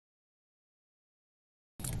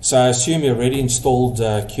So I assume you already installed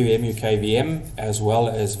QEMU KVM as well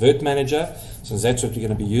as virt-manager, since that's what we're going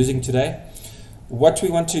to be using today. What we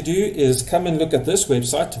want to do is come and look at this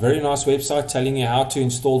website, a very nice website telling you how to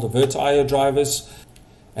install the VirtIO drivers,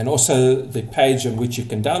 and also the page on which you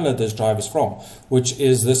can download those drivers from, which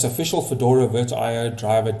is this official Fedora VirtIO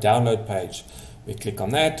driver download page. We click on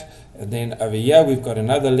that, and then over here we've got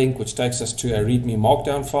another link which takes us to a README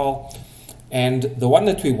markdown file. And the one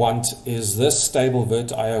that we want is this stable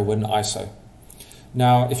VirtIO Win ISO.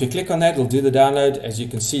 Now, if you click on that, it'll do the download. As you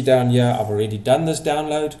can see down here, I've already done this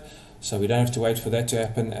download, so we don't have to wait for that to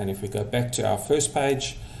happen. And if we go back to our first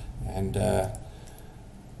page, and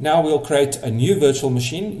now we'll create a new virtual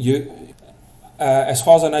machine. As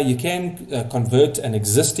far as I know, you can convert an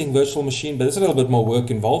existing virtual machine, but there's a little bit more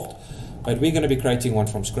work involved. But we're going to be creating one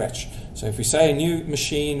from scratch. So if we say a new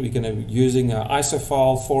machine, we're going to be using an ISO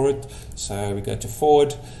file for it. So we go to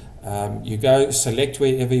forward. You go select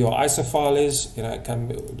wherever your ISO file is.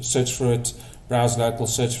 Come search for it, browse local,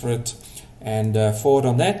 search for it, and forward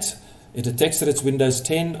on that. It detects that it's Windows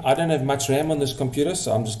 10. I don't have much RAM on this computer,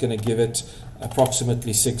 so I'm just going to give it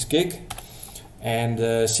approximately 6 gig. And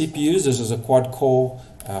CPUs, this is a quad core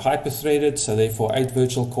hyper-threaded, so therefore 8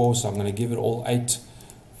 virtual cores. So I'm going to give it all 8.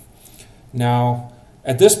 Now,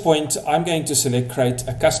 at this point, I'm going to select create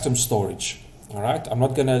a custom storage. All right, I'm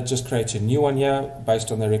not going to just create a new one here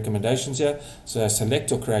based on the recommendations here. So I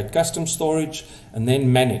select or create custom storage and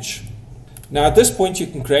then manage. Now, at this point, you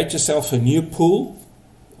can create yourself a new pool.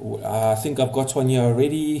 I think I've got one here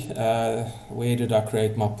already. Where did I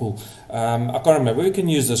create my pool? I can't remember. We can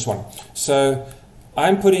use this one. So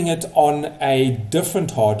I'm putting it on a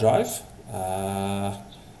different hard drive.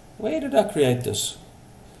 Where did I create this?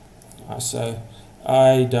 So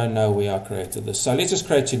I don't know where I created this. So let's just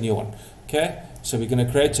create a new one. Okay, so we're going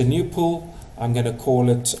to create a new pool. I'm going to call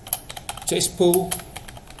it test pool.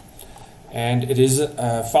 And it is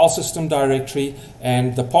a file system directory.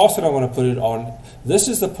 And the path that I want to put it on, this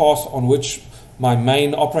is the path on which my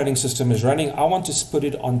main operating system is running. I want to put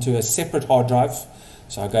it onto a separate hard drive.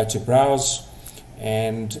 So I go to browse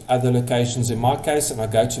and other locations in my case, and I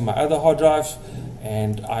go to my other hard drive,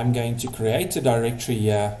 and I'm going to create a directory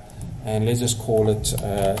here. And let's just call it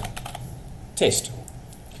test.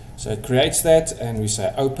 So it creates that, and we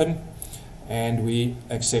say open, and we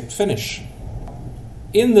accept finish.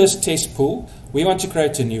 In this test pool, we want to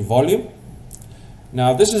create a new volume.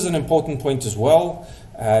 Now, this is an important point as well.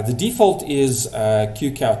 The default is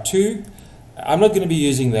QCOW2. I'm not going to be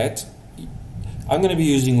using that. I'm going to be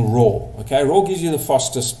using RAW. Okay, RAW gives you the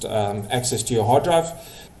fastest access to your hard drive.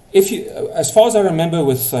 As far as I remember,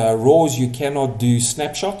 with RAWs, you cannot do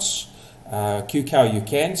snapshots. QCOW you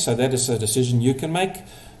can, so that is a decision you can make.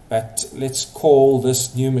 But let's call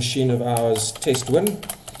this new machine of ours test-win.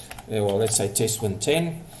 Well, let's say test-win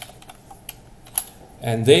 10.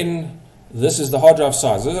 And then this is the hard drive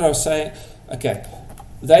size. This is what I was saying. Okay,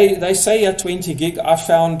 they say here 20 gig. I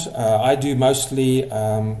found I do mostly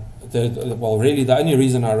really the only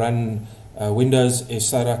reason I run Windows is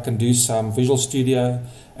so that I can do some Visual Studio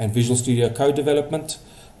and Visual Studio code development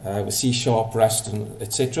with C#, Rust, and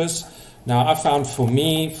etc. Now, I found for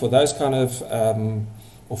me, for those kind of,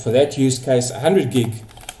 or for that use case, 100 gig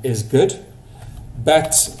is good.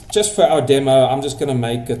 But just for our demo, I'm just going to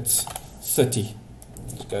make it 30.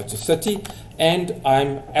 Let's go to 30, and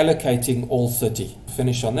I'm allocating all 30.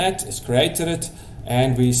 Finish on that. It's created it,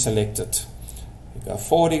 and we select it. We go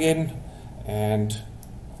forward again, and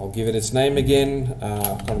I'll give it its name again. I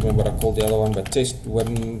can't remember what I called the other one, but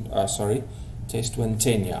test-win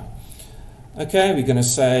 10, yeah. Okay, we're going to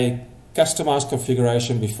say customize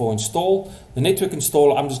configuration before install. The network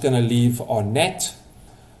install, I'm just going to leave on NAT.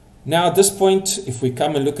 Now at this point, if we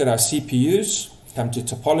come and look at our CPUs, come to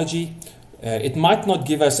topology, it might not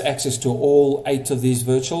give us access to all 8 of these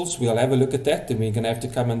virtuals. We'll have a look at that, then we're going to have to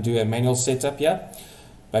come and do a manual setup here.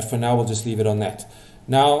 But for now, we'll just leave it on that.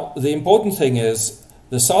 Now, the important thing is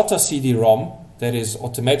the SATA CD-ROM that is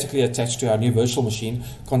automatically attached to our new virtual machine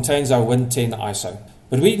contains our Win 10 ISO.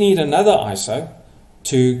 But we need another ISO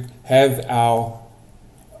to have our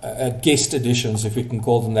guest editions, if we can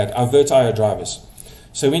call them that, our VirtIO drivers.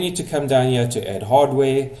 So we need to come down here to add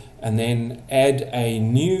hardware and then add a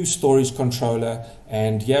new storage controller,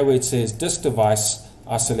 and here where it says disk device,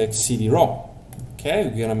 I select CD-ROM. Okay,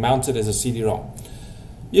 we're going to mount it as a CD-ROM.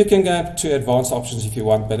 You can go to advanced options if you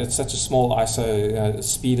want, but it's such a small ISO,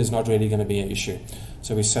 speed is not really going to be an issue.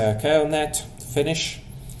 So we say okay on that, finish.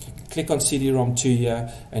 Click on CD-ROM 2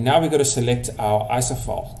 here, and now we've got to select our ISO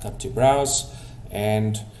file. Come to browse,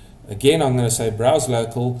 and again I'm going to say browse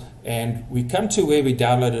local, and we come to where we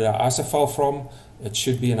downloaded our ISO file from. It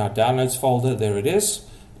should be in our downloads folder. There it is.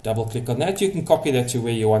 Double click on that. You can copy that to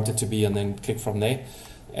where you want it to be and then click from there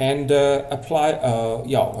and apply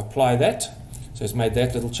that. So it's made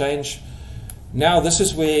that little change. Now this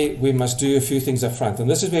is where we must do a few things up front, and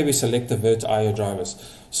this is where we select the VirtIO drivers.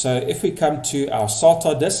 So if we come to our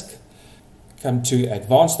SATA disk, come to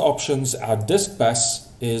advanced options, our disk bus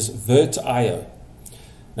is VirtIO.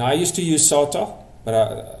 Now I used to use SATA,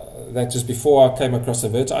 but that's just before I came across the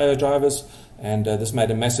VirtIO drivers, and this made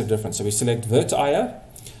a massive difference. So we select VirtIO.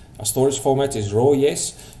 Our storage format is RAW,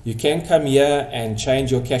 yes. You can come here and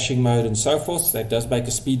change your caching mode and so forth. That does make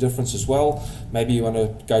a speed difference as well. Maybe you want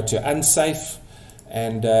to go to unsafe,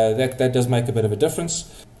 and that does make a bit of a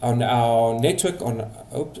difference. On our network,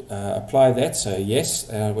 apply that, so yes.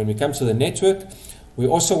 When we come to the network, we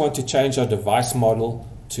also want to change our device model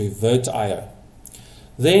to VirtIO.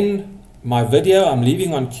 Then my video I'm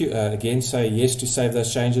leaving on again, say yes to save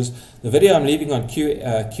those changes. The video I'm leaving on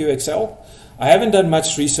QXL. I haven't done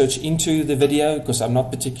much research into the video because I'm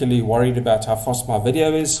not particularly worried about how fast my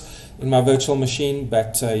video is in my virtual machine,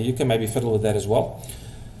 but you can maybe fiddle with that as well.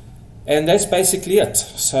 And that's basically it.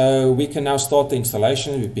 So we can now start the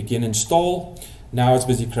installation. We begin install. Now it's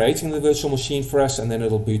busy creating the virtual machine for us, and then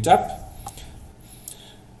it'll boot up.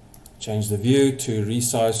 Change the view to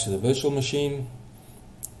resize to the virtual machine.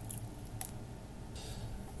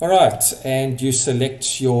 Alright, and you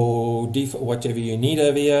select your default, whatever you need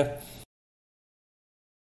over here.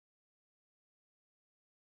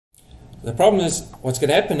 The problem is, what's going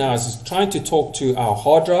to happen now is it's trying to talk to our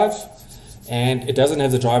hard drive, and it doesn't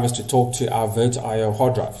have the drivers to talk to our VirtIO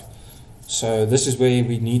hard drive. So this is where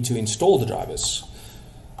we need to install the drivers.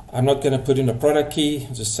 I'm not going to put in a product key.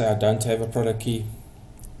 I'll just say I don't have a product key.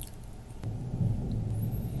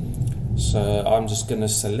 So I'm just going to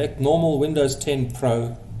select normal Windows 10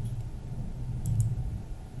 Pro,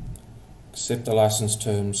 accept the license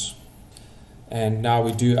terms. And now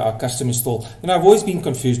we do our custom install. And I've always been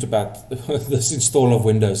confused about this install of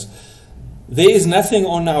Windows. There is nothing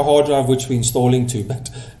on our hard drive which we're installing to, but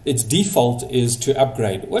its default is to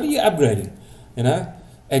upgrade. What are you upgrading? You know?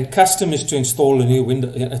 And custom is to install a new window.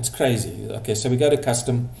 It's crazy. Okay, so we go to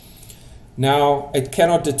custom. Now it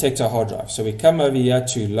cannot detect our hard drive. So we come over here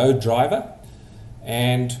to load driver,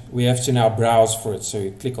 and we have to now browse for it. So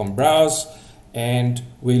we click on browse, and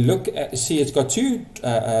we look at, see it's got two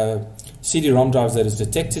CD-ROM drives that is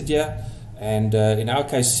detected here, and in our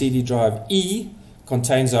case CD drive E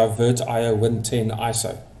contains our VirtIO Win10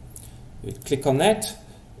 ISO. We click on that,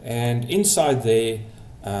 and inside there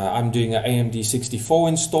I'm doing an AMD 64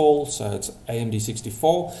 install, so it's AMD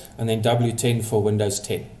 64 and then W10 for Windows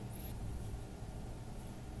 10.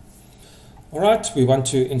 Alright, we want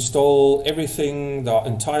to install everything, the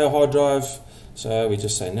entire hard drive, so we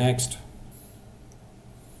just say next.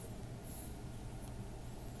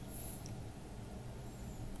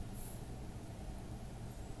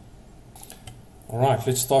 Alright,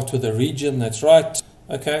 let's start with the region, that's right.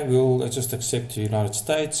 Okay, let's just accept the United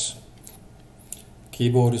States.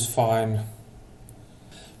 Keyboard is fine.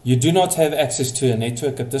 You do not have access to a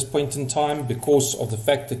network at this point in time because of the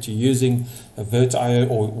fact that you're using a VirtIO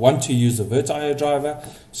or want to use a VirtIO driver.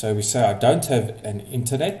 So we say I don't have an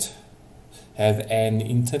internet. And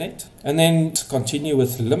then continue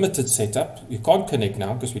with limited setup. You can't connect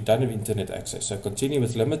now because we don't have internet access. So continue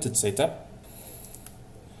with limited setup.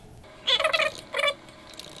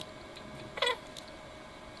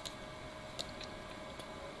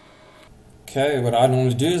 Okay, what I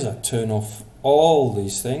normally do is I turn off all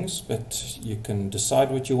these things, but you can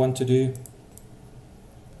decide what you want to do.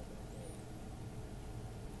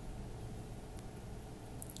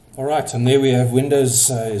 Alright, and there we have Windows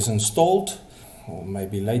is installed, or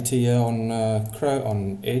maybe later here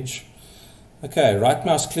on Edge. Okay, right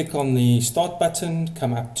mouse click on the start button,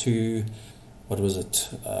 come up to, what was it,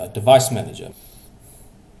 device manager.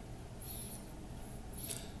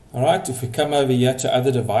 Alright, if we come over here to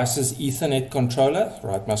other devices, Ethernet controller,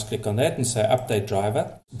 right mouse click on that and say update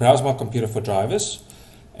driver. Browse my computer for drivers.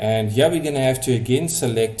 And here we're going to have to again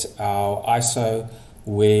select our ISO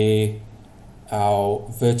where our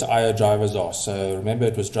VirtIO drivers are. So remember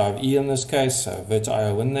it was drive E in this case, so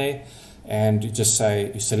VirtIO in there. And you just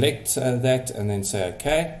say, you select that and then say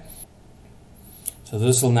OK. So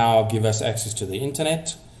this will now give us access to the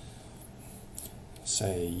internet.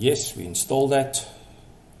 Say yes, we install that.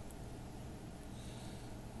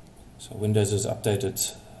 So Windows has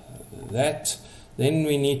updated that. Then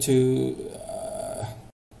we need to,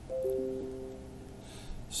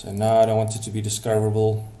 so now I don't want it to be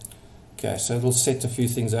discoverable. Okay, so it'll set a few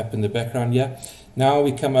things up in the background here. Now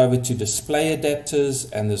we come over to display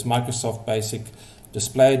adapters, and there's Microsoft Basic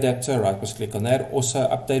display adapter. Right, let's click on that. Also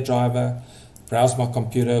update driver. browse my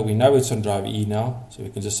computer. We know it's on drive E now, so we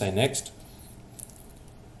can just say next.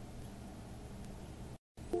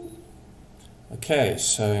 Okay,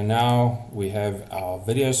 so now we have our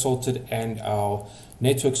video sorted and our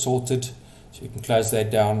network sorted, so you can close that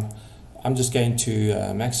down. I'm just going to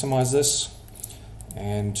maximize this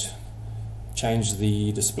and change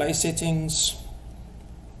the display settings.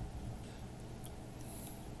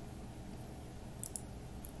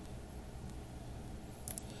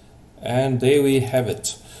 And there we have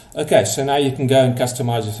it. Okay, so now you can go and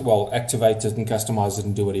customize it, well, activate it and customize it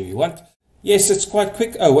and do whatever you want. Yes, it's quite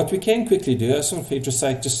quick. Oh, what we can quickly do, I sort of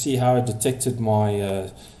interested to see how I detected my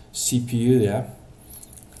CPU there.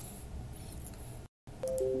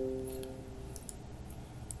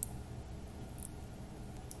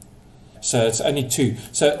 So it's only 2.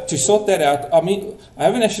 So to sort that out, I mean, I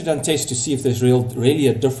haven't actually done tests to see if there's really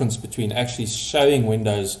a difference between actually showing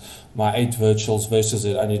Windows my 8 virtuals versus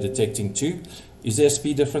it only detecting 2. Is there a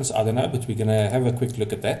speed difference? I don't know, but we're going to have a quick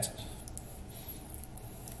look at that.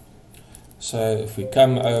 So if we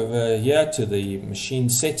come over here to the machine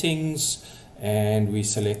settings and we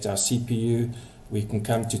select our CPU, we can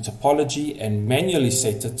come to topology and manually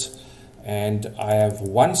set it. And I have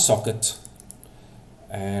 1 socket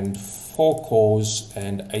and 4 cores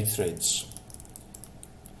and 8 threads.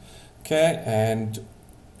 Okay, and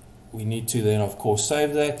we need to then of course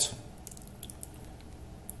save that,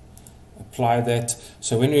 apply that.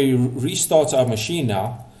 So when we restart our machine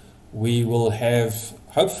now, we will have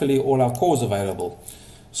hopefully all our cores available.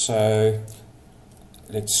 So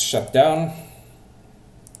let's shut down.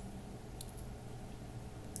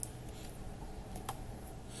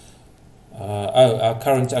 Oh, our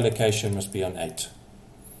current allocation must be on 8.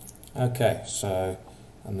 Okay, so,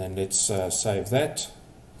 and then let's save that,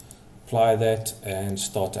 apply that, and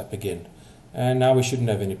start up again. And now we shouldn't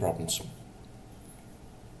have any problems.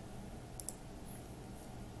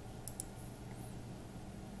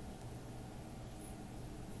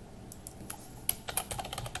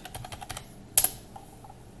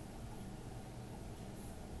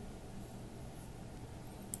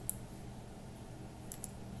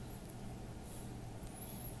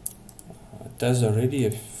 It does already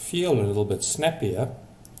feel a little bit snappier.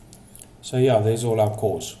 So yeah, there's all our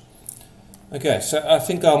cores. Okay, so I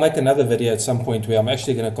think I'll make another video at some point where I'm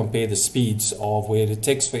actually going to compare the speeds of where it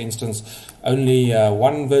detects, for instance, only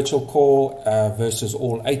 1 virtual core versus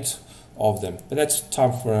all 8 of them. But that's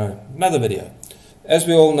time for another video. As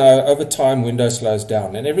we all know, over time Windows slows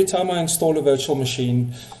down, and every time I install a virtual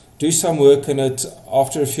machine, do some work in it,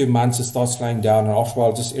 after a few months it starts slowing down, and after a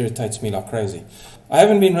while it just irritates me like crazy. I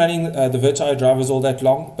haven't been running the VirtIO drivers all that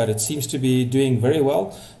long, but it seems to be doing very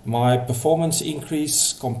well. My performance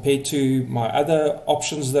increase compared to my other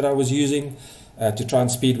options that I was using to try and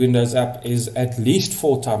speed Windows up is at least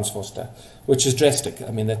 4 times faster, which is drastic.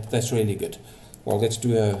 I mean, that's really good. Well, let's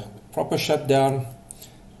do a proper shutdown.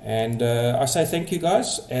 And I say thank you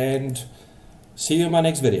guys, and see you in my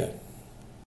next video.